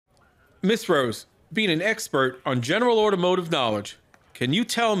Miss Rose, being an expert on general automotive knowledge, can you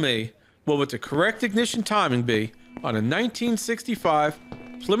tell me what would the correct ignition timing be on a 1965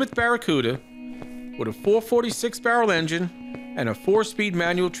 Plymouth Barracuda with a 446 barrel engine and a 4-speed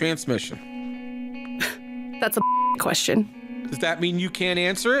manual transmission? That's a question. Does that mean you can't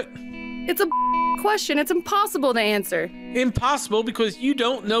answer it? It's a question. It's impossible to answer. Impossible because you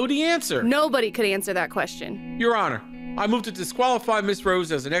don't know the answer. Nobody could answer that question. Your Honor, I move to disqualify Miss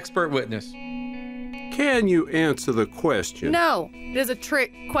Rose as an expert witness. Can you answer the question? No, it is a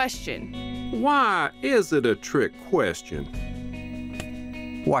trick question. Why is it a trick question?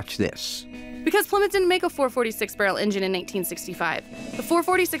 Watch this. Because Plymouth didn't make a 446 barrel engine in 1965. The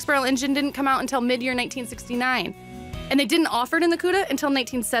 446 barrel engine didn't come out until mid-year 1969. And they didn't offer it in the CUDA until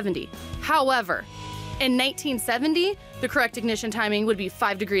 1970. However, in 1970, the correct ignition timing would be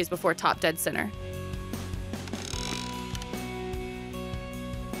 5 degrees before top dead center.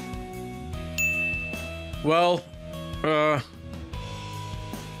 Well,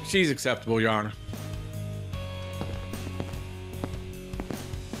 she's acceptable, Your Honor.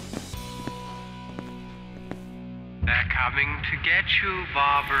 They're coming to get you,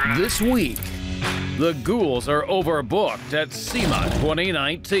 Barbara. This week, the ghouls are overbooked at Sema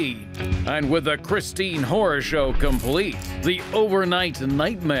 2019. And with the Christine Horror Show complete, the overnight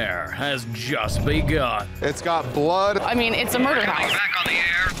nightmare has just begun. It's got blood. I mean, it's a murder house. Back on the air.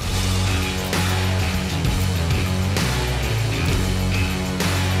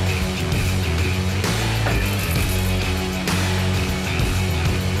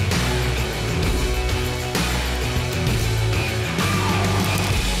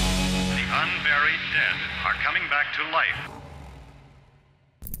 The unburied dead are coming back to life.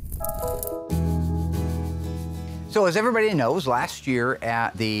 So as everybody knows, last year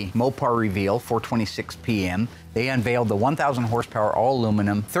at the Mopar reveal, 4:26 p.m., they unveiled the 1,000 horsepower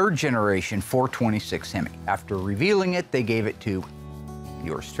all-aluminum third generation 426 Hemi. After revealing it, they gave it to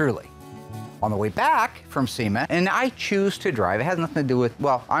yours truly. On the way back from Sema, and I choose to drive. It has nothing to do with,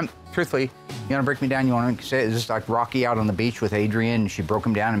 well, truthfully, you wanna break me down? You wanna say, is this like Rocky out on the beach with Adrian and she broke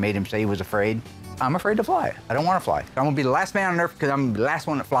him down and made him say he was afraid? I'm afraid to fly. I don't wanna fly. I'm gonna be the last man on earth because I'm the last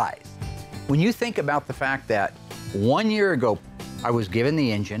one that flies. When you think about the fact that 1 year ago, I was given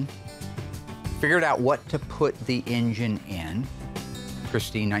the engine, figured out what to put the engine in.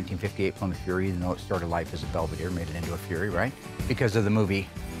 Christine, 1958 Plymouth Fury, even though it started life as a Belvedere, made it into a Fury, right? Because of the movie.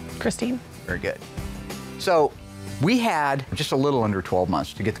 Christine. Very good. So we had just a little under 12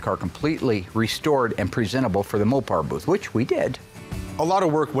 months to get the car completely restored and presentable for the Mopar booth, which we did. A lot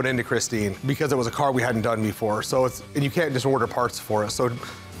of work went into Christine because it was a car we hadn't done before. So and you can't just order parts for it. So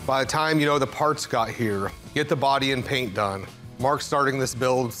by the time, the parts got here, get the body and paint done, Mark's starting this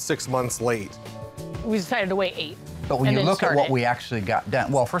build 6 months late. We decided to wait 8. But when you look at what we actually got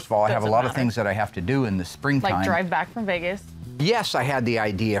done, well, first of all, I have a lot of things that I have to do in the springtime. Like drive back from Vegas. Yes, I had the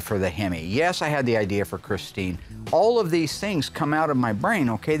idea for the Hemi. Yes, I had the idea for Christine. All of these things come out of my brain,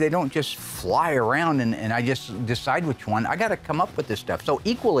 okay? They don't just fly around and I just decide which one. I gotta come up with this stuff. So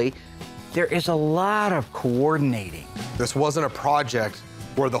equally, there is a lot of coordinating. This wasn't a project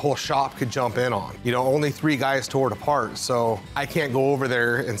where the whole shop could jump in on. Only 3 guys tore it apart, so I can't go over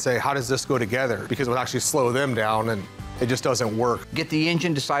there and say, how does this go together? Because it would actually slow them down and it just doesn't work. Get the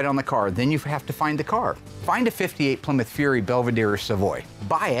engine, decide on the car, then you have to find the car. Find a 58 Plymouth Fury Belvedere Savoy.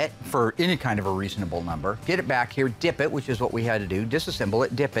 Buy it for any kind of a reasonable number. Get it back here, dip it, which is what we had to do, disassemble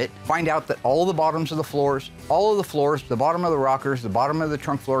it, dip it. Find out that all the bottoms of the floors, the bottom of the rockers, the bottom of the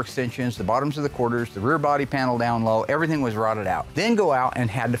trunk floor extensions, the bottoms of the quarters, the rear body panel down low, everything was rotted out. Then go out and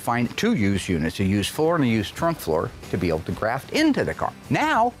had to find 2 used units, a used floor and a used trunk floor, to be able to graft into the car.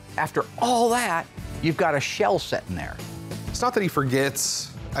 Now, after all that, you've got a shell sitting there. It's not that he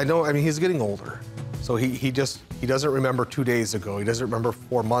forgets. He's getting older. So he doesn't remember 2 days ago. He doesn't remember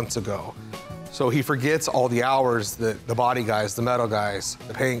 4 months ago. So he forgets all the hours that the body guys, the metal guys,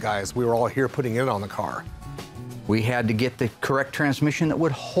 the paint guys, we were all here putting it on the car. We had to get the correct transmission that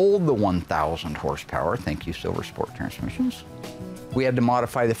would hold the 1,000 horsepower. Thank you, Silver Sport Transmissions. We had to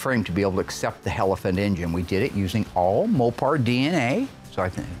modify the frame to be able to accept the Elephant engine. We did it using all Mopar DNA, so I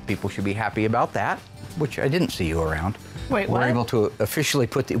think people should be happy about that, which I didn't see you around. Wait, what? We're able to officially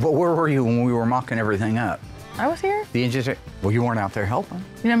put the, well, where were you when we were mocking everything up? I was here. The engines, well, you weren't out there helping.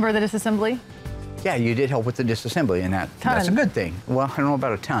 You remember the disassembly? Yeah, you did help with the disassembly, and that's a good thing. Well, I don't know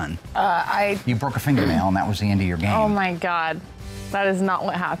about a ton. You broke a fingernail, and that was the end of your game. Oh my God, that is not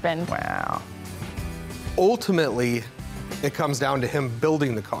what happened. Wow. Ultimately, it comes down to him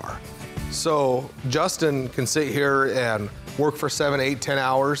building the car. So Justin can sit here and work for 7, 8, 10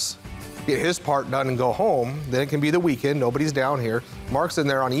 hours get his part done and go home. Then it can be the weekend, nobody's down here. Mark's in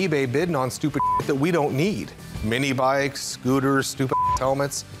there on eBay bidding on stupid that we don't need. Mini bikes, scooters, stupid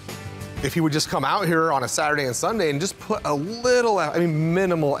helmets. If he would just come out here on a Saturday and Sunday and just put a little,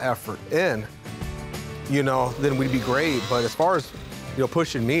 minimal effort in, then we'd be great. But as far as,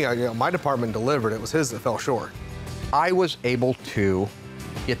 pushing me, my department delivered. It was his that fell short. I was able to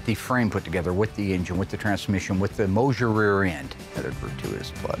get the frame put together with the engine, with the transmission, with the Mosier rear end. Another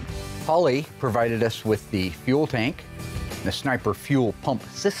gratuitous plug. Holly provided us with the fuel tank, the Sniper fuel pump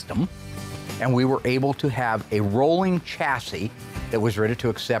system, and we were able to have a rolling chassis that was ready to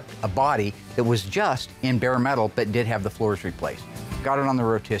accept a body that was just in bare metal but did have the floors replaced. Got it on the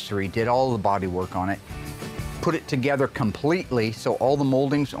rotisserie, did all the body work on it, put it together completely so all the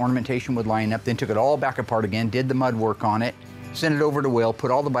moldings, ornamentation would line up, then took it all back apart again, did the mud work on it, sent it over to Will,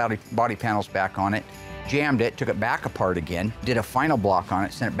 put all the body panels back on it, jammed it, took it back apart again, did a final block on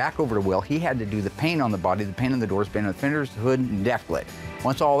it, sent it back over to Will. He had to do the paint on the body, the paint on the doors, paint on the fenders, the hood, and deck lid.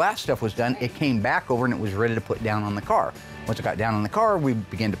 Once all that stuff was done, it came back over and it was ready to put down on the car. Once it got down on the car, we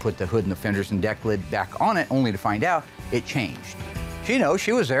began to put the hood and the fenders and deck lid back on it, only to find out it changed. She knows,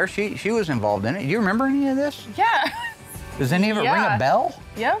 she was there, she was involved in it. Do you remember any of this? Yeah. Does any of it ring a bell?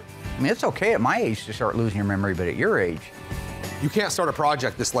 Yep. I mean, it's okay at my age to start losing your memory, but at your age. You can't start a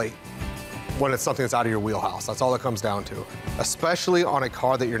project this late when it's something that's out of your wheelhouse. That's all it comes down to, especially on a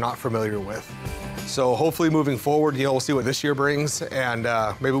car that you're not familiar with. So hopefully moving forward, we'll see what this year brings, and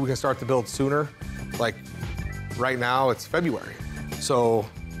maybe we can start the build sooner. Like right now, it's February. So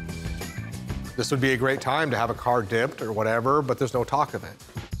this would be a great time to have a car dipped or whatever, but there's no talk of it.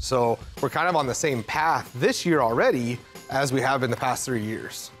 So we're kind of on the same path this year already as we have in the past 3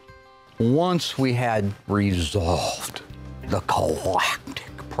 years. Once we had resolved the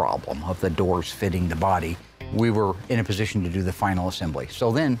galactic problem of the doors fitting the body, we were in a position to do the final assembly.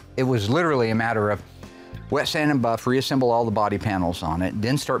 So then it was literally a matter of wet sand and buff, reassemble all the body panels on it,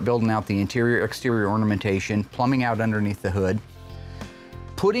 then start building out the interior, exterior ornamentation, plumbing out underneath the hood.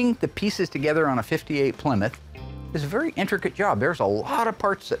 Putting the pieces together on a 58 Plymouth is a very intricate job. There's a lot of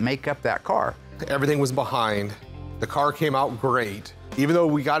parts that make up that car. Everything was behind. The car came out great. Even though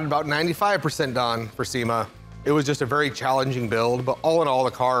we got about 95% done for Sema, it was just a very challenging build, but all in all,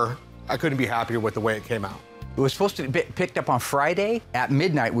 the car, I couldn't be happier with the way it came out. It was supposed to be picked up on Friday. At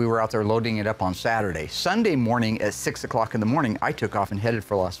midnight, we were out there loading it up on Saturday. Sunday morning at 6 o'clock in the morning, I took off and headed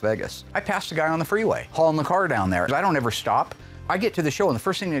for Las Vegas. I passed a guy on the freeway, hauling the car down there. I don't ever stop. I get to the show, and the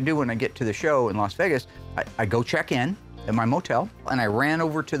first thing I do when I get to the show in Las Vegas, I go check in at my motel, and I ran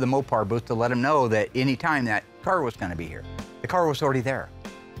over to the Mopar booth to let him know that any time that car was gonna be here. The car was already there.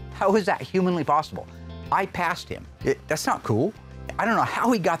 How is that humanly possible? I passed him. That's not cool. I don't know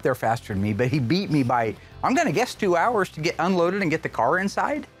how he got there faster than me, but he beat me by, I'm gonna guess 2 hours to get unloaded and get the car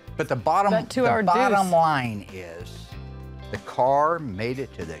inside. But the bottom line is, the car made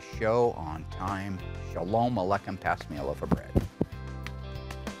it to the show on time. Shalom Aleichem, pass me a loaf of bread.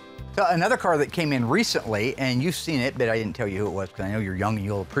 So another car that came in recently, and you've seen it, but I didn't tell you who it was because I know you're young and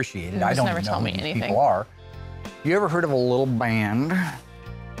you'll appreciate it. I don't even know who these people are. You ever heard of a little band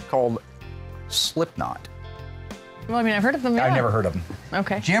called Slipknot? Well, I mean, I've heard of them. Yeah. I've never heard of them.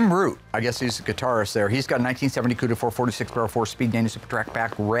 Okay. Jim Root, I guess he's a guitarist there. He's got a 1970 Cuda 446 barrel 4-speed Dana Super Track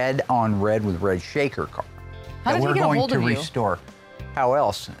Pack, red on red with red shaker car. How did he get a hold of you? Restore. How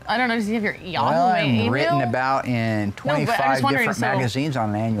else? I don't know. Does he have your Yahoo I'm email? written about in 25 different magazines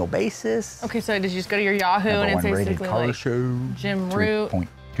on an annual basis. Okay, so did you just go to your Yahoo and it's basically car like show, Jim Root?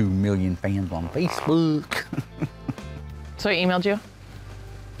 3.2 million fans on Facebook. So he emailed you?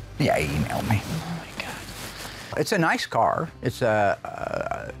 Yeah, he emailed me. Oh my God. It's a nice car. It's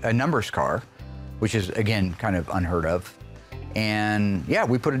a numbers car, which is, again, kind of unheard of. And yeah,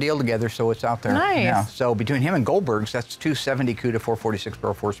 we put a deal together, so it's out there now. So between him and Goldberg's, that's 270 Cuda 446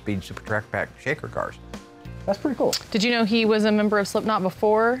 barrel 4-speed Super Track Pack shaker cars. That's pretty cool. Did you know he was a member of Slipknot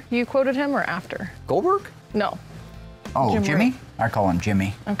before you quoted him or after? Goldberg? No. Oh, Jimmy? I call him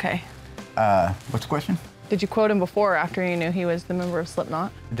Jimmy. Okay. What's the question? Did you quote him before or after you knew he was the member of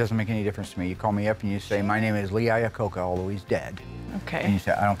Slipknot? It doesn't make any difference to me. You call me up and you say, my name is Lee Iacocca, although he's dead. Okay. And you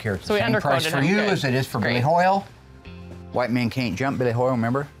say, I don't care. It's So the he same price for underquoted him. you Good. as it is for Great. Billy Hoyle. White Man Can't Jump, Billy Hoyle,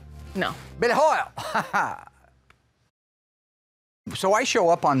 remember? No. Billy Hoyle! So I show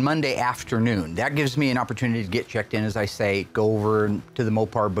up on Monday afternoon. That gives me an opportunity to get checked in, as I say, go over to the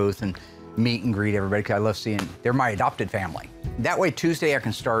Mopar booth and meet and greet everybody, because I love seeing, they're my adopted family. That way, Tuesday, I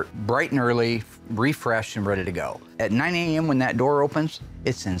can start bright and early, refreshed and ready to go. At 9 a.m. when that door opens,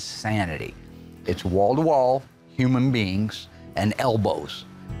 it's insanity. It's wall-to-wall human beings and elbows.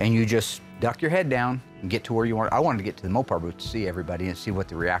 And you just duck your head down and get to where you want. I wanted to get to the Mopar booth to see everybody and see what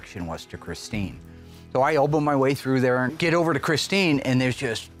the reaction was to Christine. So I elbow my way through there and get over to Christine, and there's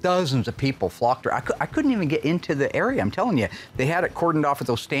just dozens of people flocked her. I couldn't even get into the area, I'm telling you. They had it cordoned off with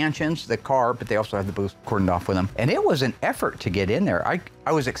those stanchions, the car, but they also had the booth cordoned off with them. And it was an effort to get in there.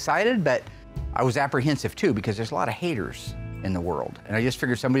 I was excited, but I was apprehensive too, because there's a lot of haters in the world. And I just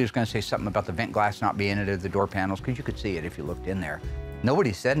figured somebody was gonna say something about the vent glass not being into the door panels, because you could see it if you looked in there.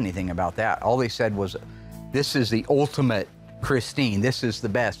 Nobody said anything about that. All they said was, this is the ultimate Christine. This is the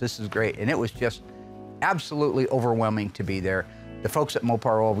best, this is great. And it was just absolutely overwhelming to be there. The folks at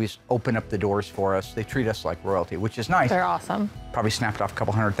Mopar always open up the doors for us. They treat us like royalty, which is nice. They're awesome. Probably snapped off a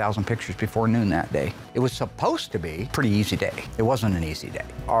couple 100,000 pictures before noon that day. It was supposed to be a pretty easy day. It wasn't an easy day.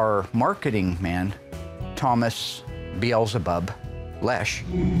 Our marketing man, Thomas Beelzebub Lesh,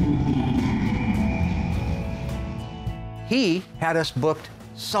 he had us booked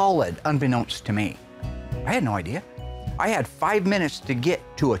solid, unbeknownst to me. I had no idea. I had 5 minutes to get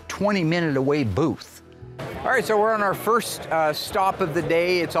to a 20-minute away booth. All right, so we're on our first stop of the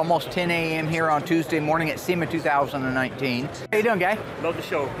day. It's almost 10 a.m. here on Tuesday morning at Sema 2019. How you doing, guy? Love the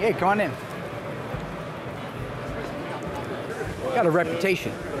show. Hey, come on in. Got a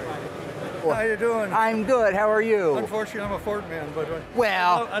reputation. How you doing? I'm good. How are you? Unfortunately, I'm a Ford man, but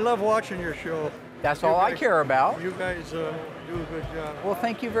well, I love watching your show. That's all I care about. You guys do a good job. Well,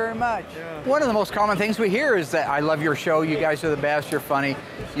 thank you very much. Yeah. One of the most common things we hear is that I love your show. You guys are the best. You're funny.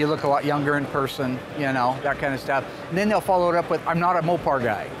 You look a lot younger in person, you know, that kind of stuff. And then they'll follow it up with, I'm not a Mopar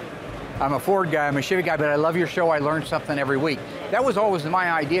guy. I'm a Ford guy, I'm a Chevy guy, but I love your show. I learn something every week. That was always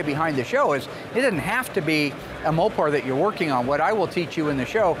my idea behind the show, is it doesn't have to be a Mopar that you're working on. What I will teach you in the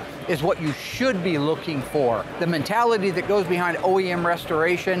show is what you should be looking for. The mentality that goes behind OEM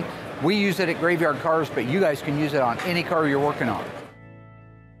restoration. We use it at Graveyard Cars, but you guys can use it on any car you're working on.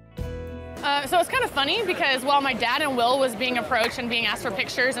 So it's kind of funny because while my dad and Will was being approached and being asked for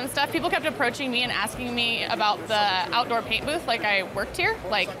pictures and stuff, people kept approaching me and asking me about the outdoor paint booth like I worked here.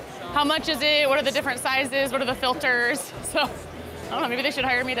 Like, how much is it? What are the different sizes? What are the filters? So, I don't know, maybe they should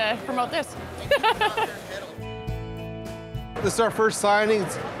hire me to promote this. This is our first signing.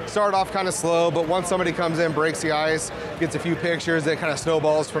 It started off kind of slow, but once somebody comes in, breaks the ice, gets a few pictures, it kind of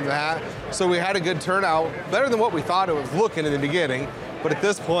snowballs from that. So we had a good turnout, better than what we thought it was looking in the beginning. But at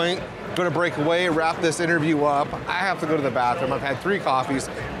this point, going to break away, wrap this interview up. I have to go to the bathroom. I've had 3 coffees,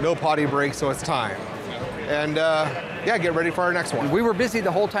 no potty break, so it's time. And yeah, get ready for our next one. We were busy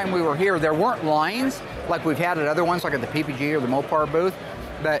the whole time we were here. There weren't lines like we've had at other ones, like at the PPG or the Mopar booth.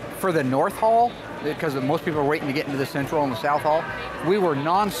 But for the North Hall, because most people are waiting to get into the Central and the South Hall, we were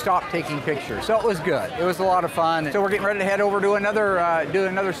non-stop taking pictures. So it was good. It was a lot of fun. So we're getting ready to head over to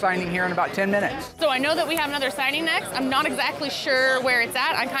another signing here in about 10 minutes. So I know that we have another signing next. I'm not exactly sure where it's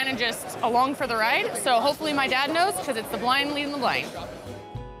at. I'm kind of just along for the ride. So hopefully my dad knows, because it's the blind leading the blind.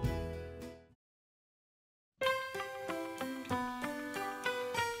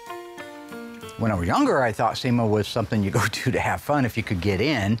 When I was younger, I thought SEMA was something you go to have fun if you could get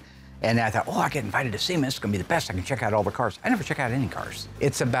in. And I thought, oh, I get invited to SEMA, it's gonna be the best. I can check out all the cars. I never check out any cars.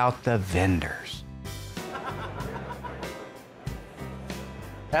 It's about the vendors.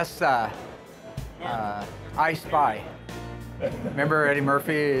 That's I Spy. Remember Eddie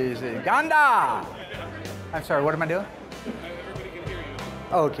Murphy is Ganda. I'm sorry, what am I doing? Everybody can hear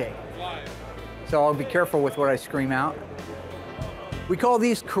you. Okay. So I'll be careful with what I scream out. We call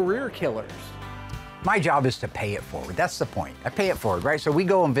these career killers. My job is to pay it forward. That's the point. I pay it forward, right? So we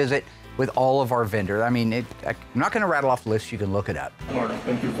go and visit with all of our vendors. I mean, I'm not going to rattle off lists. You can look it up. Mark,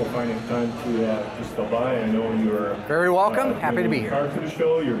 thank you for finding time to stop by. I know you're very welcome. Happy to be here. Car to the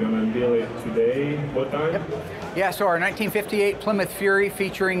show. You're going to unveil it today. What time? Yep. Yeah, so our 1958 Plymouth Fury,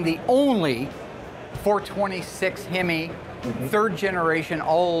 featuring the only 426 Hemi, third generation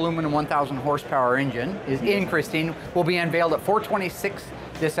all aluminum 1,000 horsepower engine, is in Christine. Will be unveiled at 4:26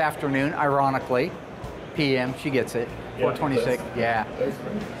 this afternoon, ironically. PM, she gets it. 4:26, yeah.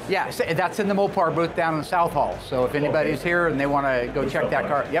 Yeah, so that's in the Mopar booth down in the South Hall. So if anybody's here and they want to go check that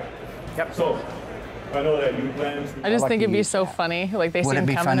car, yep. So, I know that you plan to... I just think it'd be so funny. Like they see him coming,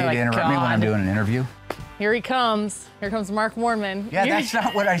 would it be funny like, to interrupt me when I'm doing an interview? Here he comes. Here comes Mark Warman. Yeah, that's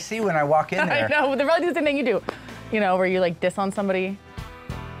not what I see when I walk in there. I know, they're probably the same thing you do. You know, where you like diss on somebody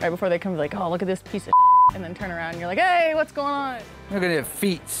right before they come, like, oh, look at this piece of and then turn around and you're like, hey, what's going on? Look at the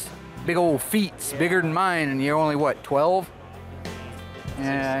feet. Big old feet, bigger than mine, and you're only, what, 12?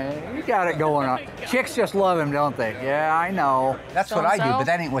 Yeah, you got it going on. Chicks just love him, don't they? Yeah, I know. That's what I do, but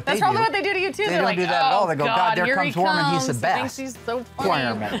that ain't what they do. That's probably what they do to you, too. They They're don't like, do that at all. They go, God, there comes Warman, he's the best. He thinks he's so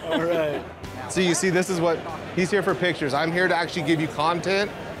funny. All right. So you see, this is what, he's here for pictures. I'm here to actually give you content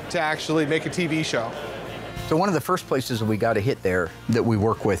to actually make a TV show. So one of the first places that we got a hit there that we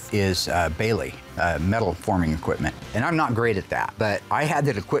work with is Bailey, metal forming equipment. And I'm not great at that, but I had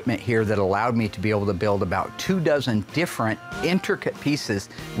that equipment here that allowed me to be able to build about 24 different intricate pieces.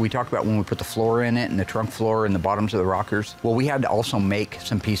 We talked about when we put the floor in it and the trunk floor and the bottoms of the rockers. Well, we had to also make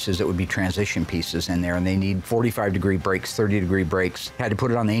some pieces that would be transition pieces in there, and they need 45-degree brakes, 30-degree brakes. Had to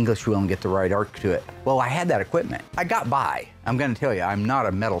put it on the English wheel and get the right arc to it. Well, I had that equipment. I got by. I'm gonna tell you, I'm not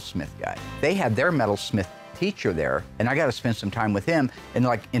a metalsmith guy. They had their metalsmith teacher there, and I got to spend some time with him. And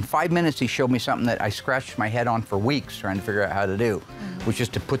like in 5 minutes, he showed me something that I scratched my head on for weeks trying to figure out how to do, which is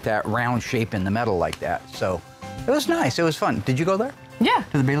to put that round shape in the metal like that. So it was nice. It was fun. Did you go there? Yeah.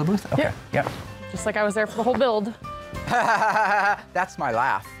 To the Bailey booth? Okay. Yeah. Yep. Just like I was there for the whole build. That's my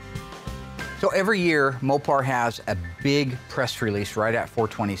laugh. So every year, Mopar has a big press release right at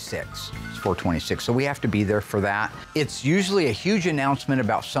 426. It's 426, so we have to be there for that. It's usually a huge announcement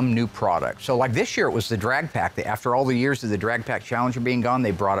about some new product. So like this year, it was the drag pack. After all the years of the drag pack Challenger being gone, they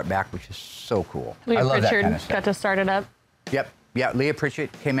brought it back, which is so cool. Leah I love Pritchard that kind of stuff. got to start it up. Yep, yeah, Leah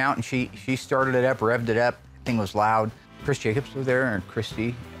Pritchard came out and she started it up, revved it up. The thing was loud. Chris Jacobs was there, and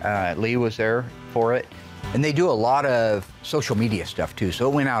Christy Lee was there for it. And they do a lot of social media stuff too, so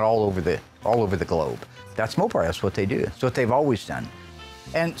it went out all over the globe. That's Mopar, that's what they do. It's what they've always done.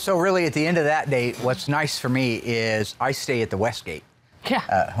 And so really at the end of that day, what's nice for me is I stay at the Westgate.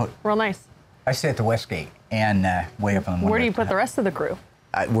 Yeah, real nice. I stay at the Westgate and way up on the Where do you put the rest of the crew?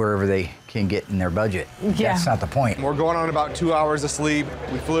 Wherever they can get in their budget. Yeah. That's not the point. We're going on about 2 hours of sleep.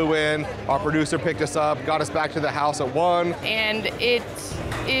 We flew in, our producer picked us up, got us back to the house at 1. And it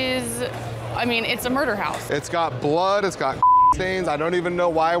is, I mean, it's a murder house. It's got blood, it's got stains. I don't even know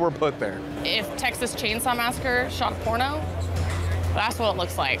why we're put there. If Texas Chainsaw Massacre shot porno, that's what it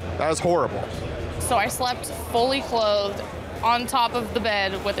looks like. That is horrible. So I slept fully clothed on top of the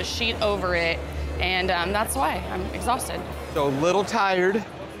bed with a sheet over it, and that's why I'm exhausted. So a little tired,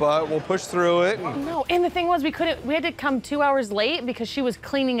 but we'll push through it. No, and the thing was we had to come 2 hours late because she was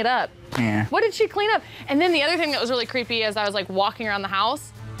cleaning it up. Yeah. What did she clean up? And then the other thing that was really creepy as I was like walking around the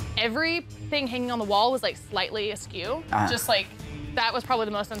house, everything hanging on the wall was like slightly askew. Just like, that was probably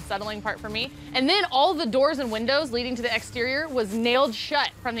the most unsettling part for me. And then all the doors and windows leading to the exterior was nailed shut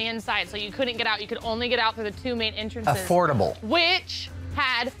from the inside, so you couldn't get out. You could only get out through the 2 main entrances. Affordable. Which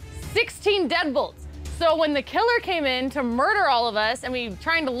had 16 deadbolts. So when the killer came in to murder all of us and we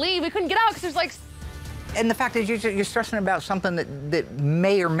trying to leave, we couldn't get out because there's like... And the fact is you're stressing about something that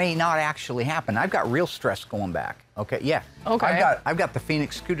may or may not actually happen. I've got real stress going back. Okay, yeah. Okay. I've got the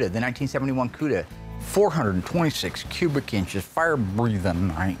Phoenix Cuda, the 1971 Cuda, 426 cubic inches, fire-breathing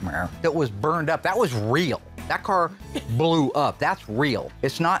nightmare that was burned up. That was real. That car blew up. That's real.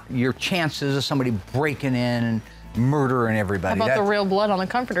 It's not your chances of somebody breaking in and murdering everybody. How about the real blood on the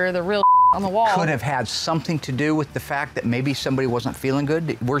comforter, the real on the wall? Could have had something to do with the fact that maybe somebody wasn't feeling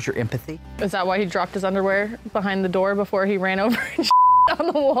good. Where's your empathy? Is that why he dropped his underwear behind the door before he ran over and on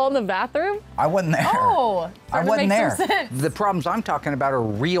the wall in the bathroom? I wasn't there. Oh, I wasn't there. Some sense. The problems I'm talking about are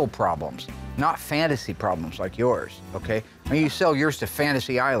real problems, not fantasy problems like yours, okay? I mean, you sell yours to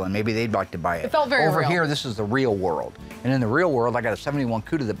Fantasy Island, maybe they'd like to buy it. It felt very Over real. here, this is the real world. And in the real world, I got a 71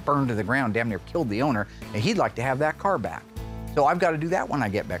 Cuda that burned to the ground, damn near killed the owner, and he'd like to have that car back. So I've got to do that when I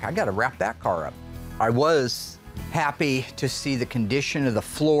get back. I got to wrap that car up. I was happy to see the condition of the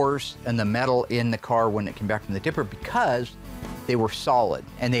floors and the metal in the car when it came back from the dipper because they were solid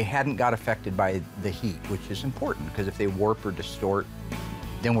and they hadn't got affected by the heat, which is important because if they warp or distort,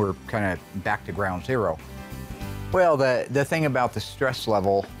 then we're kind of back to ground zero. Well, the thing about the stress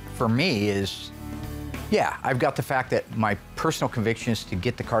level for me is, yeah, I've got the fact that my personal conviction is to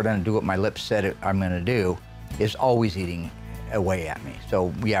get the car done and do what my lips said I'm going to do is always eating away at me.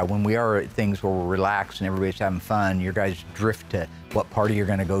 So yeah, when we are at things where we're relaxed and everybody's having fun, your guys drift to what party you're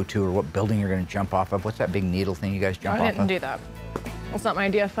going to go to or what building you're going to jump off of. What's that big needle thing you guys jump off of? I didn't do that. That's not my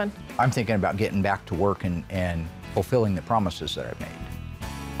idea of fun. I'm thinking about getting back to work and fulfilling the promises that I've made.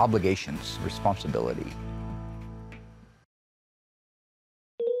 Obligations, responsibility.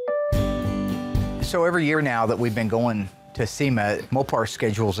 So every year now that we've been going to Sema, Mopar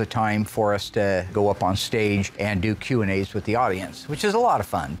schedules a time for us to go up on stage and do Q&As with the audience, which is a lot of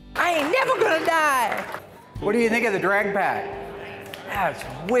fun. I ain't never gonna die. What do you think of the drag pack? That's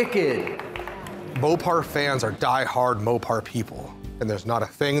wicked. Mopar fans are die-hard Mopar people, and there's not a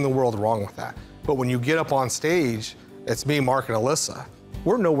thing in the world wrong with that. But when you get up on stage, it's me, Mark, and Alyssa.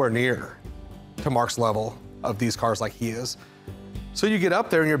 We're nowhere near to Mark's level of these cars like he is. So you get up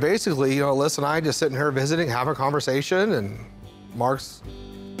there and you're basically, Alyssa and I just sitting here visiting, having a conversation, and Mark's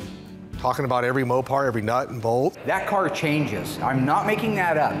talking about every Mopar, every nut and bolt. That car changes. I'm not making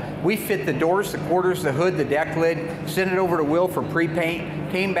that up. We fit the doors, the quarters, the hood, the deck lid, sent it over to Will for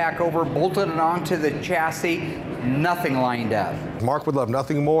pre-paint, came back over, bolted it onto the chassis, nothing lined up. Mark would love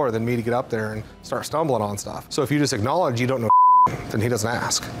nothing more than me to get up there and start stumbling on stuff. So if you just acknowledge you don't know then he doesn't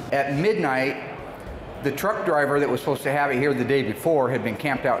ask. At midnight, the truck driver that was supposed to have it here the day before had been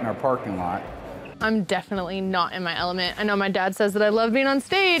camped out in our parking lot. I'm definitely not in my element. I know my dad says that I love being on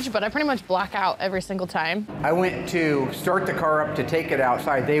stage, but I pretty much black out every single time. I went to start the car up to take it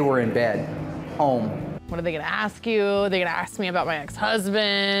outside. They were in bed, home. What are they gonna ask you? They're gonna ask me about my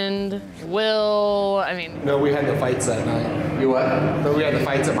ex-husband, Will, I mean. No, we had the fights that night. You what? No, we had the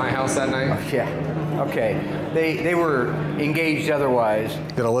fights at my house that night. Oh, yeah, okay. They were engaged otherwise.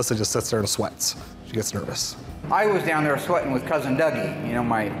 Then Alyssa just sits there and sweats. She gets nervous. I was down there sweating with cousin Dougie, you know,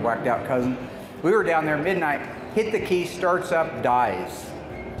 my whacked out cousin. We were down there midnight, hit the key, starts up, dies.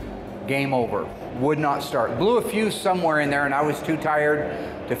 Game over, would not start. Blew a fuse somewhere in there and I was too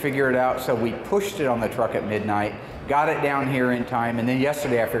tired to figure it out, so we pushed it on the truck at midnight, got it down here in time, and then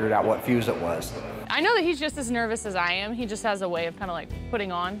yesterday I figured out what fuse it was. I know that he's just as nervous as I am. He just has a way of kind of like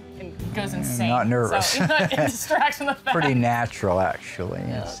putting on and goes insane. Not nervous. So, it distracts from the fact. Pretty natural, actually.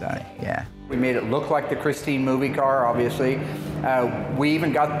 It's, yeah. We made it look like the Christine movie car, obviously. We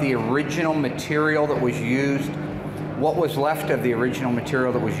even got the original material that was used, what was left of the original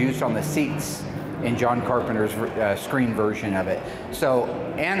material that was used on the seats in John Carpenter's screen version of it. So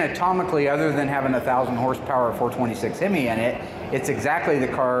anatomically, other than having 1,000 horsepower 426 Hemi in it, it's exactly the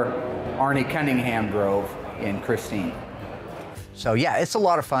car Arnie Cunningham drove in Christine. So yeah, it's a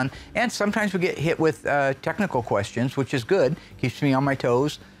lot of fun. And sometimes we get hit with technical questions, which is good. Keeps me on my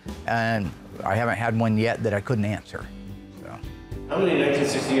toes. And I haven't had one yet that I couldn't answer. So. How many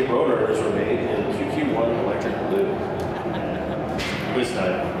 1968 road runners were made in QQ1 electric blue? Quiz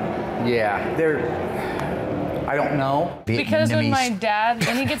time. Yeah, I don't know. Because when my dad,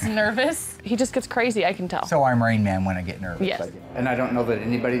 when he gets nervous, he just gets crazy, I can tell. So I'm Rain Man when I get nervous. Yes. And I don't know that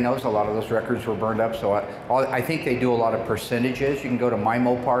anybody knows, a lot of those records were burned up, so I think they do a lot of percentages. You can go to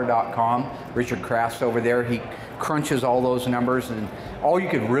mymopar.com. Richard Kraft's over there. He crunches all those numbers, and all you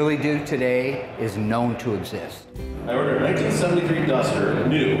could really do today is known to exist. I ordered a 1973 Duster,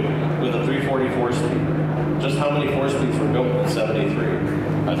 new, with a 340 4-speed. Just how many 4-speeds were built in 73?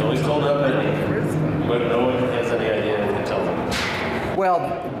 I was always told how many, but no one has any idea to tell them. Well,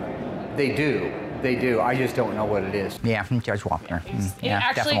 they do. They do. I just don't know what it is. Yeah, Judge Wapner. Yeah,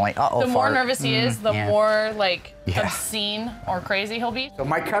 actually, definitely. The more nervous he is, the yeah. more like obscene or crazy he'll be. So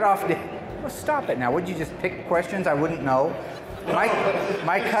my cutoff date. Well, stop it now. Would you just pick questions I wouldn't know?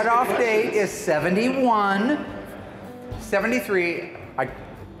 My cutoff date is 71. 73.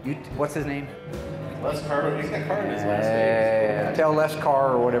 What's his name? Les Carr. He's got Carr in his last name. Tell Les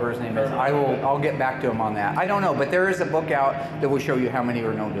Carr or whatever his name is. I'll get back to him on that. I don't know, but there is a book out that will show you how many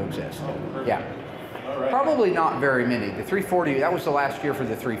are known to exist. Yeah. Probably not very many. The 340, that was the last year for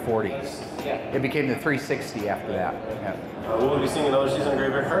the 340. Yeah. It became the 360 after that. Yeah. We'll be seeing another season of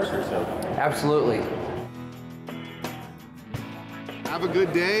Graveyard Carz here soon. Absolutely. Have a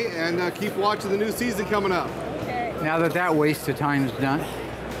good day and keep watching the new season coming up. Now that waste of time is done,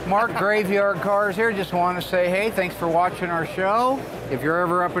 Mark, Graveyard Carz here. Just want to say, hey, thanks for watching our show. If you're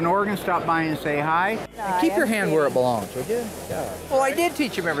ever up in Oregon, stop by and say hi. And keep your hand where it belongs, would you? Yeah. Well, I did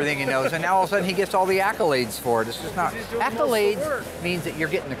teach him everything he knows, and now all of a sudden he gets all the accolades for it. It's just not. Accolades means that you're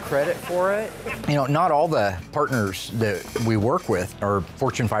getting the credit for it. You know, not all the partners that we work with are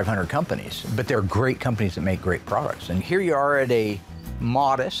Fortune 500 companies, but they're great companies that make great products. And here you are at a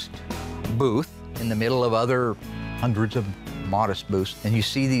modest booth in the middle of other hundreds of modest booths, and you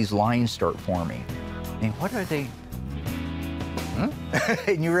see these lines start forming. And what are they?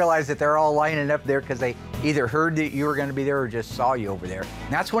 And you realize that they're all lining up there because they either heard that you were going to be there or just saw you over there.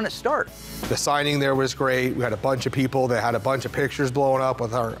 And that's when it starts. The signing there was great. We had a bunch of people that had a bunch of pictures blowing up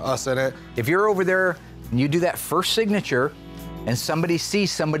with us in it. If you're over there and you do that first signature and somebody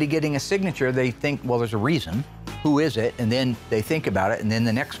sees somebody getting a signature, they think, well, there's a reason. Who is it? And then they think about it, and then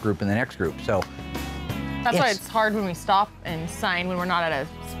the next group and the next group. So that's why it's hard when we stop and sign when we're not at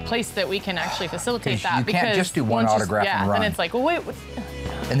a place that we can actually facilitate that. You can't just do one autograph and run. And it's like, well, wait.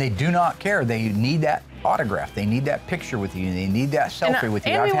 And they do not care. They need that autograph. They need that picture with you. They need that selfie with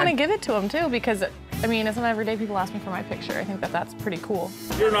you. And we want to give it to them, too, because, I mean, it's not every day people ask me for my picture. I think that's pretty cool.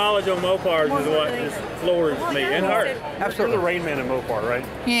 Your knowledge on Mopars is what just floors me and her. Absolutely. You're the Rain Man in Mopar, right?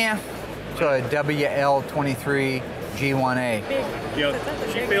 Yeah. So a WL23 G1A. You know,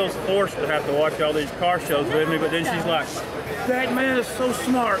 she feels forced to have to watch all these car shows with me, but then she's like, that man is so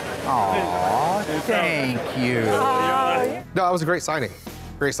smart. Aw, thank you. No, it was a great signing.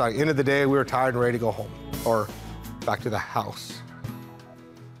 Great song. End of the day, we were tired and ready to go home or back to the house.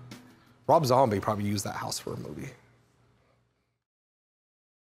 Rob Zombie probably used that house for a movie.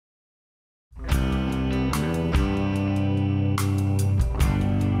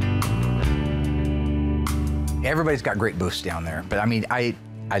 Everybody's got great booths down there, but I mean, I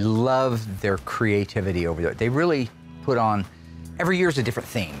love their creativity over there. They really put on, every year's a different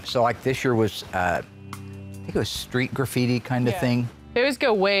theme. So like this year was, I think it was street graffiti kind of thing. They always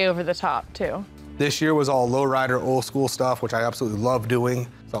go way over the top too. This year was all lowrider, old school stuff, which I absolutely love doing.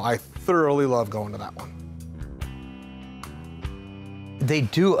 So I thoroughly love going to that one. They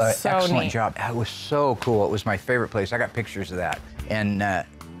do an So excellent neat. job. It was so cool. It was my favorite place. I got pictures of that. And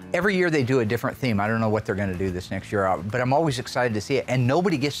every year they do a different theme. I don't know what they're going to do this next year, but I'm always excited to see it. And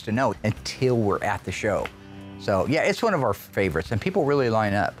nobody gets to know until we're at the show. So yeah, it's one of our favorites, and people really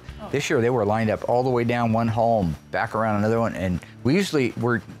line up. This year they were lined up all the way down one hall and back around another one, and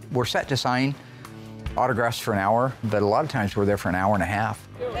we're set to sign autographs for an hour, but a lot of times we're there for an hour and a half.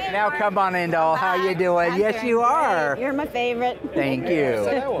 Now come on in, doll. How you doing? Yes, you are. You're my favorite. Thank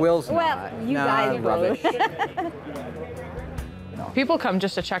you. Will's Well, not. you guys rubbish. People come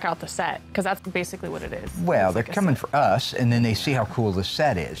just to check out the set, because that's basically what it is. Well, they're coming for us, and then they see how cool the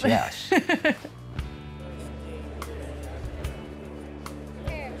set is. Yes.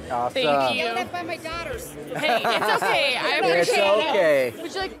 Awesome. Thank you. Left by my daughters. Hey, it's okay. I appreciate It's okay. it.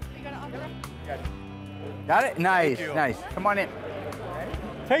 Would you like? Got it? Nice, nice. Come on in.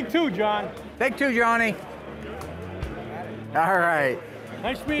 Take two, John. Take two, Johnny. All right.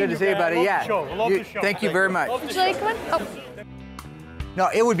 Nice meeting Good to see you, buddy. Love Yeah. the show. Love the show. Thank you very much. Would you like one? Oh. No,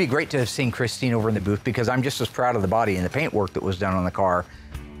 it would be great to have seen Christine over in the booth, because I'm just as proud of the body and the paint work that was done on the car.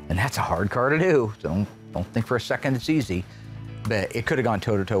 And that's a hard car to do. So don't think for a second it's easy. But it could have gone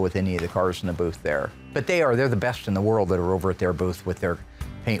toe-to-toe with any of the cars in the booth there. But they're the best in the world that are over at their booth with their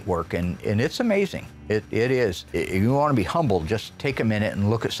paint work, and it's amazing. It is. If you want to be humble, just take a minute and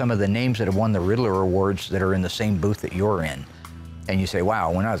look at some of the names that have won the Riddler Awards that are in the same booth that you're in. And you say,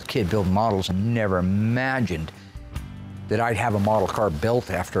 wow, when I was a kid building models, I never imagined that I'd have a model car built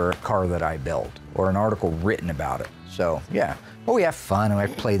after a car that I built, or an article written about it. So yeah, well, we have fun, and I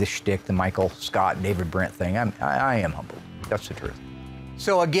play the shtick, the Michael Scott, David Brent thing. I am humble. That's the truth.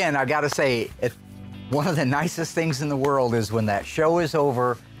 So again, I gotta say, one of the nicest things in the world is when that show is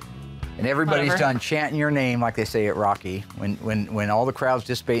over and everybody's done chanting your name, like they say at Rocky. When all the crowds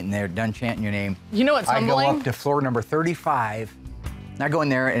dissipate and they're done chanting your name. You know what's humbling? I go up to floor number 35. And I go in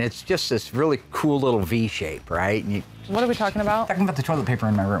there, and it's just this really cool little V shape, right? And What are we talking about? Talking about the toilet paper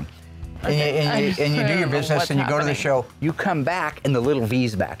in my room. Okay. And you do your business, What's and you go to the happening? show. You come back, and the little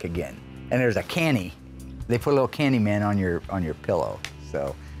V's back again. And there's a canny. They put a little candy man on your pillow.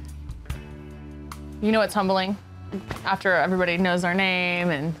 So. You know what's humbling? After everybody knows our name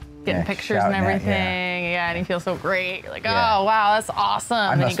and getting pictures and shouting at, everything, yeah, and you feel so great. You're like, Yeah. oh wow, that's awesome.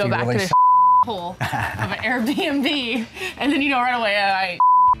 And then you must go be back really to the hole of an Airbnb, and then you know right away, I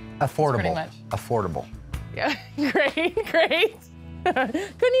Affordable. pretty much. Affordable. yeah, great. couldn't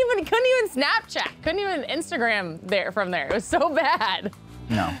even Snapchat, couldn't even Instagram from there. It was so bad.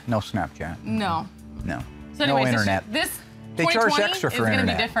 No Snapchat. No. No. So no anyways, internet. This They charge 2020 extra for is gonna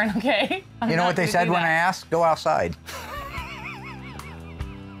internet. be different, okay? I'm You know not what they gonna said do when that. I asked? Go outside.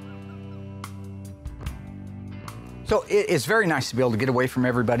 So it's very nice to be able to get away from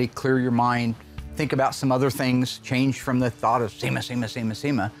everybody, clear your mind, think about some other things, change from the thought of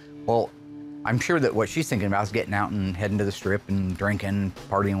Sema. Well, I'm sure that what she's thinking about is getting out and heading to the strip and drinking,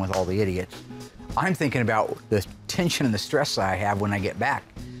 partying with all the idiots. I'm thinking about the tension and the stress that I have when I get back.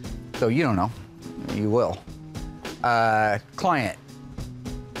 So you don't know, you will. Client,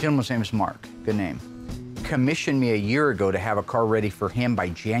 gentleman's name is Mark, good name. Commissioned me a year ago to have a car ready for him by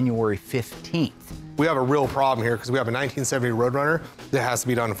January 15th. We have a real problem here because we have a 1970 Roadrunner that has to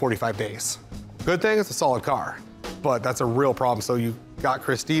be done in 45 days. Good thing, it's a solid car, but that's a real problem. So you got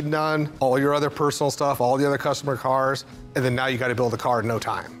Christine done, all your other personal stuff, all the other customer cars, and then now you got to build a car in no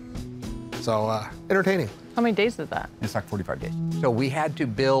time. So entertaining. How many days is that? It's like 45 days. So we had to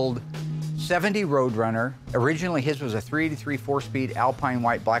build 70 Roadrunner. Originally, his was a 383 4-speed Alpine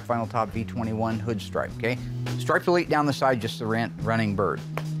white black vinyl top V21 hood stripe, okay? Striped Elite down the side, just the running bird.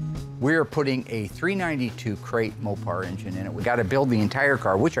 We're putting a 392 crate Mopar engine in it. We got to build the entire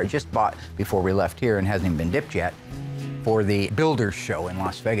car, which I just bought before we left here and hasn't even been dipped yet, for the Builders Show in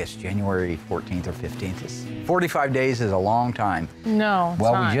Las Vegas, January 14th or 15th. 45 days is a long time. No, it's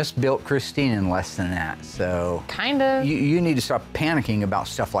Well, not. we just built Christine in less than that, so. Kind of. You need to stop panicking about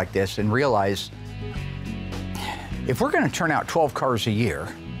stuff like this and realize if we're going to turn out 12 cars a year,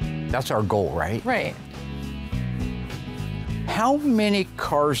 that's our goal, right? Right. How many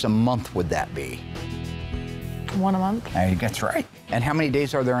cars a month would that be? 1 a month. That's right. And how many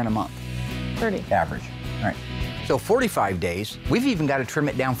days are there in a month? 30. Average. Right. So 45 days, we've even got to trim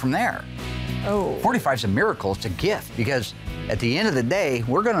it down from there. Oh. 45 is a miracle. It's a gift because at the end of the day,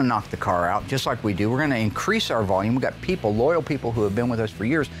 we're going to knock the car out just like we do. We're going to increase our volume. We've got people, loyal people who have been with us for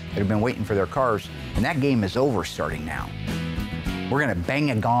years that have been waiting for their cars. And that game is over starting now. We're going to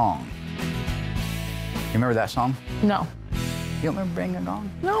bang a gong. You remember that song? No. You don't remember Bang a Gong?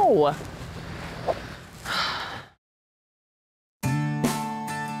 No.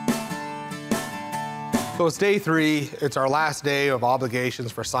 So it's day 3. It's our last day of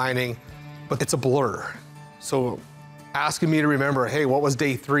obligations for signing, but it's a blur. So asking me to remember, hey, what was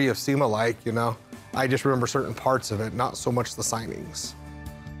day 3 of SEMA like, you know? I just remember certain parts of it, not so much the signings.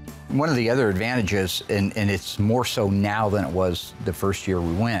 One of the other advantages, and it's more so now than it was the first year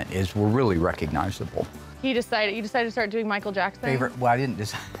we went, is we're really recognizable. You decided to start doing Michael Jackson? Well, I didn't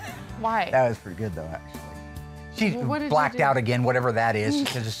decide. Why? That was pretty good, though, actually. She What did blacked you do? out again, whatever that is,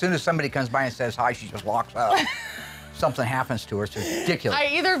 because as soon as somebody comes by and says hi, she just locks up. Something happens to her. It's ridiculous. I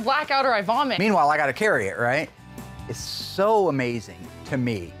either black out or I vomit. Meanwhile, I got to carry it, right? It's so amazing to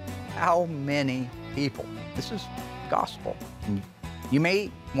me how many people, this is gospel. And you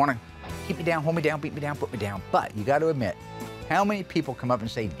may want to keep me down, hold me down, beat me down, put me down, but you got to admit, how many people come up and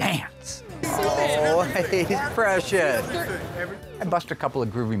say, dance? Oh, he's precious. I bust a couple of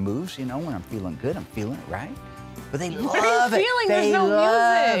groovy moves, you know, when I'm feeling good, I'm feeling it, right? But they love What are you it. feeling? They There's no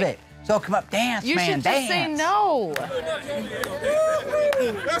love music. it. So come up, dance, You man, should dance. just say no.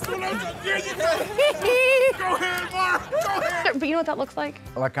 That's what I'm saying. There you go. Go ahead, Mark. Go ahead. But you know what that looks like?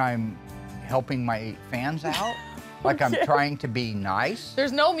 Like I'm helping my fans out. Like I'm trying to be nice.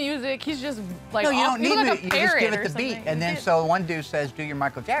 There's no music. He's just like, No, you don't need like it. a You just give parrot it or the beat. something. And then so one dude says, do your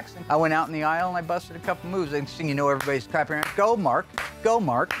Michael Jackson. I went out in the aisle and I busted a couple moves. And you know, everybody's clapping around. Go, Mark. Go,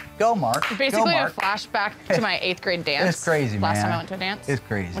 Mark. Go, Mark. Basically go, a Mark. flashback to my 8th grade dance. It's crazy, man. Last time I went to a dance. It's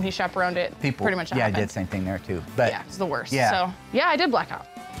crazy. When he chaperoned it. People, pretty much yeah, I happened. did the same thing there too. But yeah, it's the worst. Yeah. So yeah, I did black out.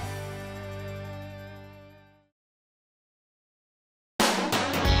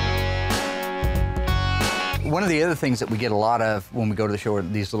 one of the other things that we get a lot of when we go to the show are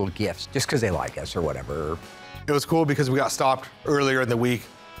these little gifts, just because they like us or whatever. It was cool because we got stopped earlier in the week,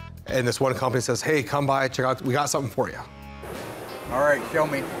 and this one company says, hey, come by, check out, we got something for you. All right, show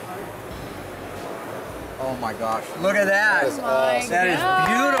me. Oh my gosh, look at that. That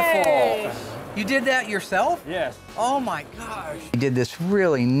is beautiful. You did that yourself? Yes. Oh my gosh. You did this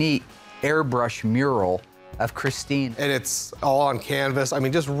really neat airbrush mural of Christine. And it's all on canvas. I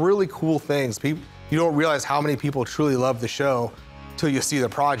mean, just really cool things. People, you don't realize how many people truly love the show till you see the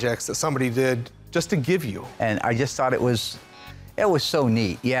projects that somebody did just to give you. And I just thought it was so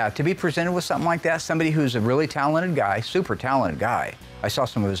neat. Yeah, to be presented with something like that, somebody who's a really talented guy, super talented guy. I saw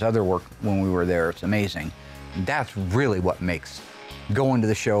some of his other work when we were there. It's amazing. That's really what makes going to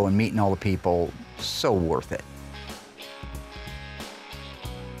the show and meeting all the people so worth it.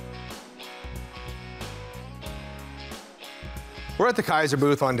 We're at the Kaiser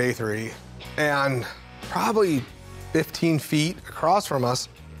booth on day 3, and probably 15 feet across from us,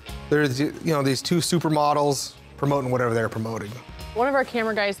 there's these two supermodels promoting whatever they're promoting. One of our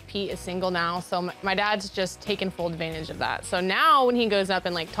camera guys, Pete, is single now, so my dad's just taken full advantage of that. So now when he goes up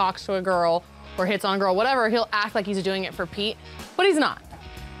and like talks to a girl or hits on a girl, whatever, he'll act like he's doing it for Pete, but he's not.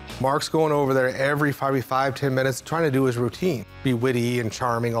 Mark's going over there every probably 5-10 minutes trying to do his routine, be witty and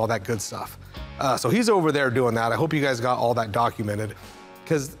charming, all that good stuff. So he's over there doing that. I hope you guys got all that documented,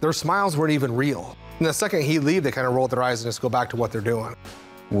 because their smiles weren't even real. And the second he leave, they kind of roll their eyes and just go back to what they're doing.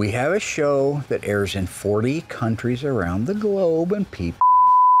 We have a show that airs in 40 countries around the globe, and people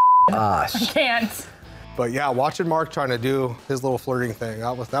us. I can't. But yeah, watching Mark trying to do his little flirting thing,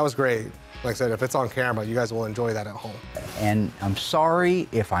 that was great. Like I said, if it's on camera, you guys will enjoy that at home. And I'm sorry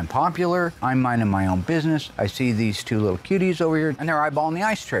if I'm popular. I'm minding my own business. I see these two little cuties over here, and they're eyeballing the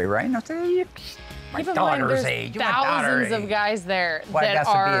ice tray, right? And I say, my Keep in mind, daughter's there's age. My thousands daughter's of guys there Why, that that's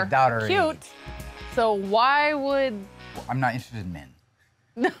to be a are daughter cute. age. So why would... I'm not interested in men.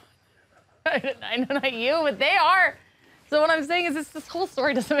 No, I know not you, but they are. So what I'm saying is this whole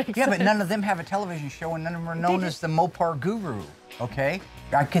story doesn't make sense. Yeah, but none of them have a television show, and none of them are known as the Mopar guru, okay?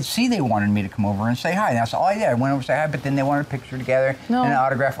 I could see they wanted me to come over and say hi. That's all I did. I went over to say hi, but then they wanted a picture together and an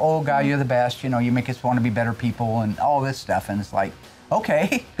autograph. Oh, God, you're the best. You know, you make us want to be better people and all this stuff. And it's like,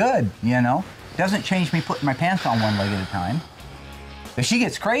 okay, good, you know? Doesn't change me putting my pants on one leg at a time. If she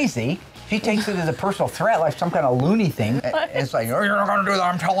gets crazy, she takes it as a personal threat, like some kind of loony thing. It's like, oh, you're not going to do that.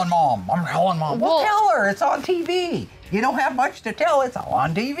 I'm telling Mom. I'm telling Mom. Well, tell her. It's on TV. You don't have much to tell. It's all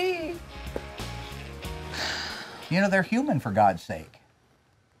on TV. You know, they're human, for God's sake.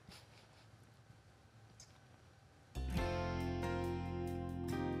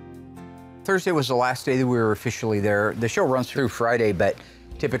 Thursday was the last day that we were officially there. The show runs through Friday, but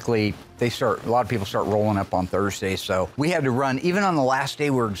typically a lot of people start rolling up on Thursday, so we had to run. Even on the last day,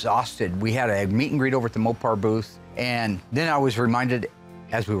 we were exhausted. We had a meet and greet over at the Mopar booth, and then I was reminded,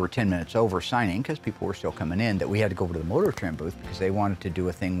 as we were 10 minutes over signing, because people were still coming in, that we had to go over to the Motor Trend booth because they wanted to do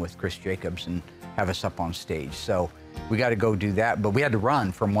a thing with Chris Jacobs and have us up on stage. So we got to go do that, but we had to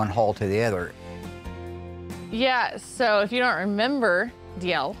run from one hall to the other. Yeah, so if you don't remember,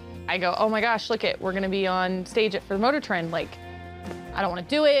 DL, I go, oh my gosh, look it, we're gonna be on stage for the Motor Trend. Like, I don't wanna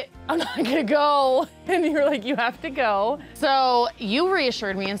do it, I'm not gonna go. And you were like, you have to go. So you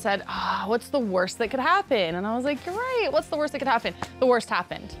reassured me and said, what's the worst that could happen? And I was like, you're right, what's the worst that could happen? The worst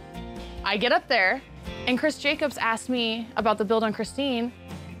happened. I get up there and Chris Jacobs asked me about the build on Christine.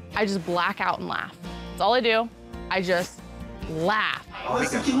 I just black out and laugh. That's all I do. I just laugh.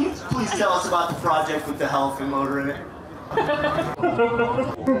 Listen, can you please tell us about the project with the Hellfin motor in it?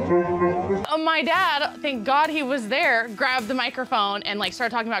 My dad, thank God he was there, grabbed the microphone and like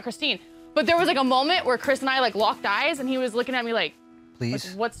started talking about Christine. But there was like a moment where Chris and I like locked eyes and he was looking at me like,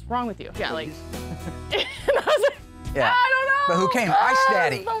 please, what's wrong with you? Yeah, like, and I was like, yeah. I don't know. But who came? Ice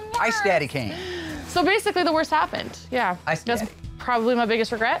Daddy. Ice Daddy came. So basically the worst happened. Yeah. Ice Daddy. That's probably my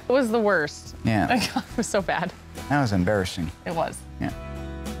biggest regret. It was the worst. Yeah. It was so bad. That was embarrassing. It was. Yeah.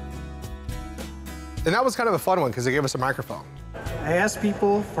 And that was kind of a fun one because they gave us a microphone. I asked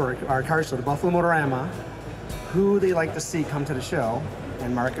people for our car show, the Buffalo Motorama, who they like to see come to the show,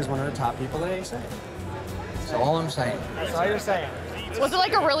 and Mark is one of the top people they say. That's all I'm saying. That's all you're saying. Was it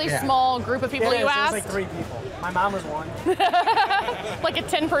like a really small group of people you asked? It was like 3 people. My mom was one. Like a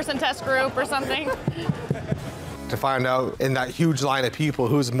 10-person test group or something? To find out in that huge line of people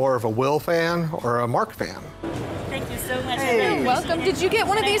who's more of a Will fan or a Mark fan. Thank you so much. Hey. Welcome. Did you get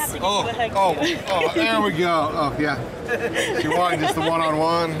one of these? Oh, There we go. Oh, yeah. You want just the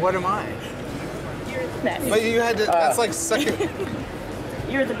one-on-one? What am I? You're the best. But you had to, that's like second.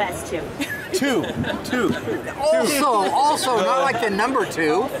 You're the best, too. Two. Also, not like the number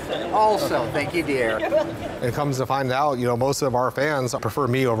 2. Also, thank you, dear. It comes to find out, you know, most of our fans prefer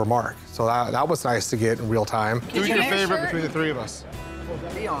me over Mark. So that was nice to get in real time. Who's your favorite between the 3 of us?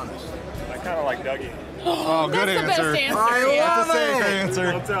 Be honest. I kind of like Dougie. Oh, good answer. I love Safe it.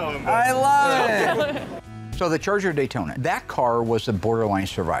 answer. Don't tell him. I love it. So the Charger Daytona, that car was a borderline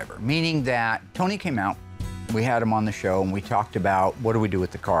survivor, meaning that Tony came out, we had him on the show, and we talked about what do we do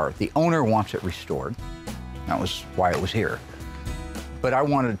with the car. The owner wants it restored. That was why it was here. But I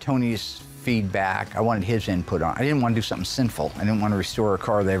wanted Tony's feedback. I wanted his input on it. I didn't want to do something sinful. I didn't want to restore a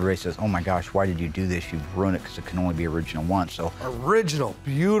car that everybody says, oh my gosh, why did you do this? You've ruined it because it can only be original once. So Original,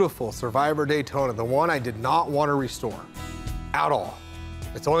 beautiful Survivor Daytona, the one I did not want to restore at all.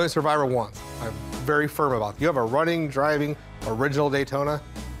 It's only a Survivor once. I'm very firm about it. You have a running, driving, original Daytona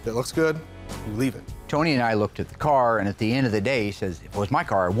that looks good, you leave it. Tony and I looked at the car, and at the end of the day, he says, if it was my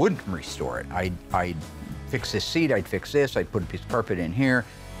car, I wouldn't restore it. I'd fix this seat, I'd fix this, I'd put a piece of carpet in here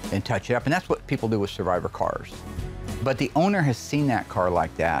and touch it up. And that's what people do with Survivor cars. But the owner has seen that car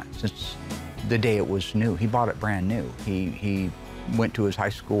like that since the day it was new. He bought it brand new. He went to his high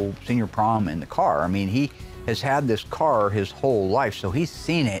school senior prom in the car. I mean, he has had this car his whole life, so he's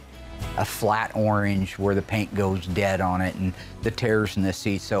seen it a flat orange where the paint goes dead on it and the tears in the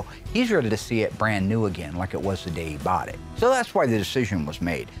seat. So he's ready to see it brand new again like it was the day he bought it. So that's why the decision was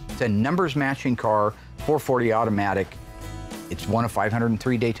made. It's a numbers matching car, 440 automatic. It's one of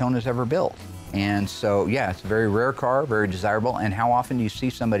 503 Daytonas ever built. And so, yeah, it's a very rare car, very desirable. And how often do you see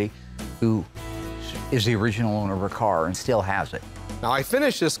somebody who is the original owner of a car and still has it? Now, I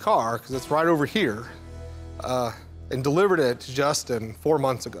finished this car, because it's right over here, and delivered it to Justin 4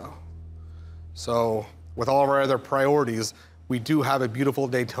 months ago. So with all of our other priorities, we do have a beautiful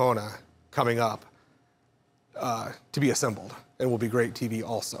Daytona coming up to be assembled. It will be great TV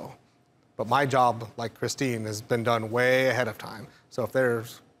also. But my job, like Christine, has been done way ahead of time. So if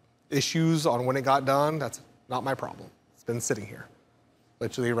there's issues on when it got done, that's not my problem. It's been sitting here,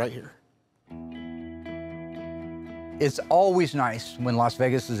 literally right here. It's always nice when Las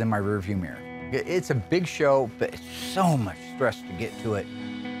Vegas is in my rearview mirror. It's a big show, but it's so much stress to get to it,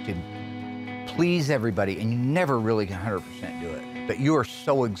 to please everybody, and you never really can 100% do it. But you are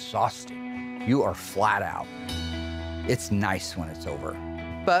so exhausted. You are flat out. It's nice when it's over.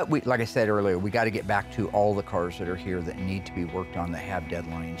 But like I said earlier, we got to get back to all the cars that are here that need to be worked on, that have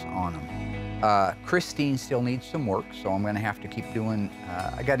deadlines on them. Christine still needs some work, so I'm going to have to keep doing,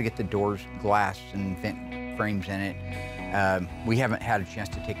 I got to get the doors, glass, and vent frames in it. We haven't had a chance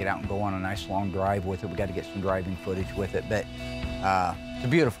to take it out and go on a nice long drive with it. We got to get some driving footage with it, but it's a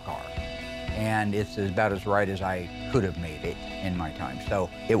beautiful car. And it's about as right as I could have made it in my time. So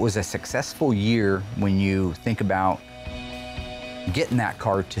it was a successful year when you think about getting that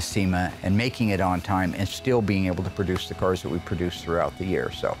car to SEMA and making it on time and still being able to produce the cars that we produce throughout the year.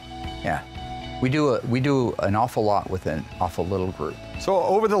 So yeah, we do an awful lot with an awful little group. So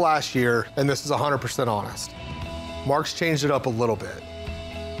over the last year, and this is 100% honest, Mark's changed it up a little bit.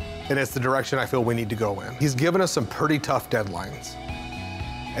 And it's the direction I feel we need to go in. He's given us some pretty tough deadlines.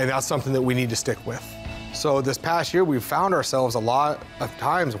 And that's something that we need to stick with. So this past year, we've found ourselves a lot of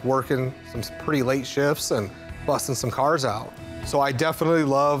times working some pretty late shifts and busting some cars out. So I definitely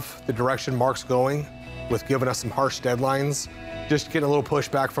love the direction Mark's going with giving us some harsh deadlines, just getting a little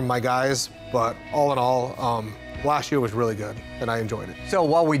pushback from my guys. But all in all, last year was really good and I enjoyed it. So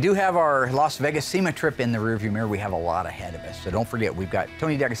while we do have our Las Vegas SEMA trip in the rearview mirror, we have a lot ahead of us. So don't forget, we've got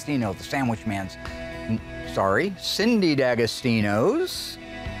Tony D'Agostino, the Sandwich Man's, Cindy D'Agostino's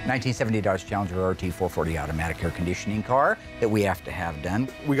 1970 Dodge Challenger RT 440 automatic air conditioning car that we have to have done.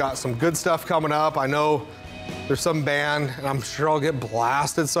 We got some good stuff coming up. I know there's some band, and I'm sure I'll get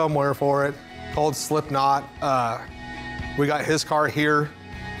blasted somewhere for it, called Slipknot. We got his car here.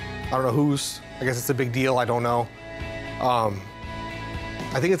 I don't know whose. I guess it's a big deal. I don't know.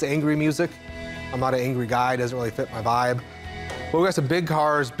 I think it's angry music. I'm not an angry guy. It doesn't really fit my vibe. But we got some big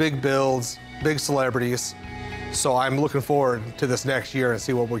cars, big builds, big celebrities. So I'm looking forward to this next year and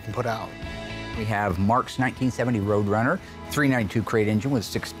see what we can put out. We have Mark's 1970 Roadrunner, 392 crate engine with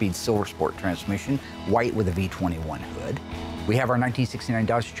a 6-speed Silver Sport transmission, white with a V21 hood. We have our 1969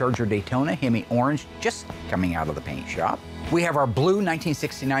 Dodge Charger Daytona, Hemi Orange, just coming out of the paint shop. We have our blue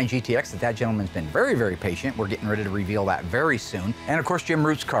 1969 GTX that gentleman's been very, very patient. We're getting ready to reveal that very soon. And of course, Jim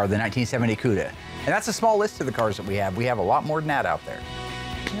Root's car, the 1970 Cuda. And that's a small list of the cars that we have. We have a lot more than that out there.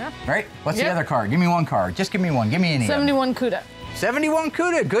 Yeah. All right, what's the other car? Give me one car. Just give me one. Give me any 71 Cuda. 71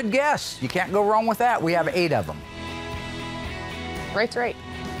 Cuda, good guess. You can't go wrong with that. We have 8 of them. Right's right.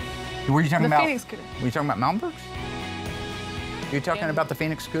 Were you talking about? The Phoenix Cuda. Were you talking about Mountain Bergs? You're talking about the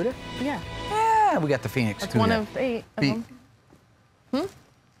Phoenix Cuda? Yeah. Yeah, we got the Phoenix That's Cuda. one of 8 of them.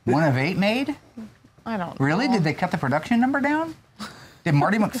 One of 8 made? I don't Really? know. Did they cut the production number down? Did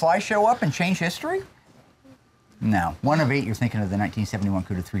Marty McFly show up and change history? No. One of 8, you're thinking of the 1971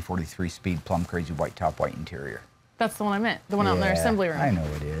 Cuda 343 speed, plum crazy white top, white interior. That's the one I meant. The one out in their assembly room. I know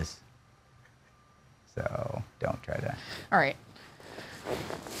it is. So don't try to. All right.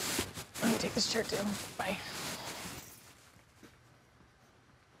 Let me take this chair too. Bye.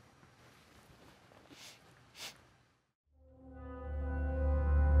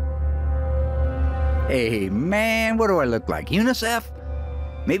 Hey, man, what do I look like? UNICEF?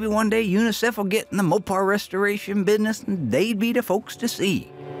 Maybe one day UNICEF will get in the Mopar restoration business and they'd be the folks to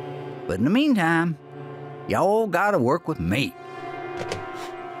see. But in the meantime, y'all gotta work with me.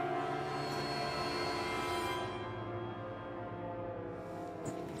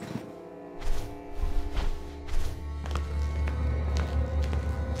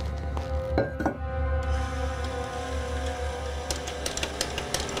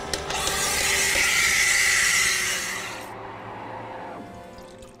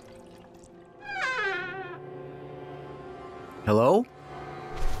 Hello?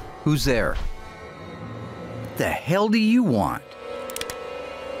 Who's there? What the hell do you want?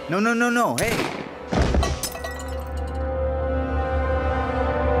 No, no, no, no, hey!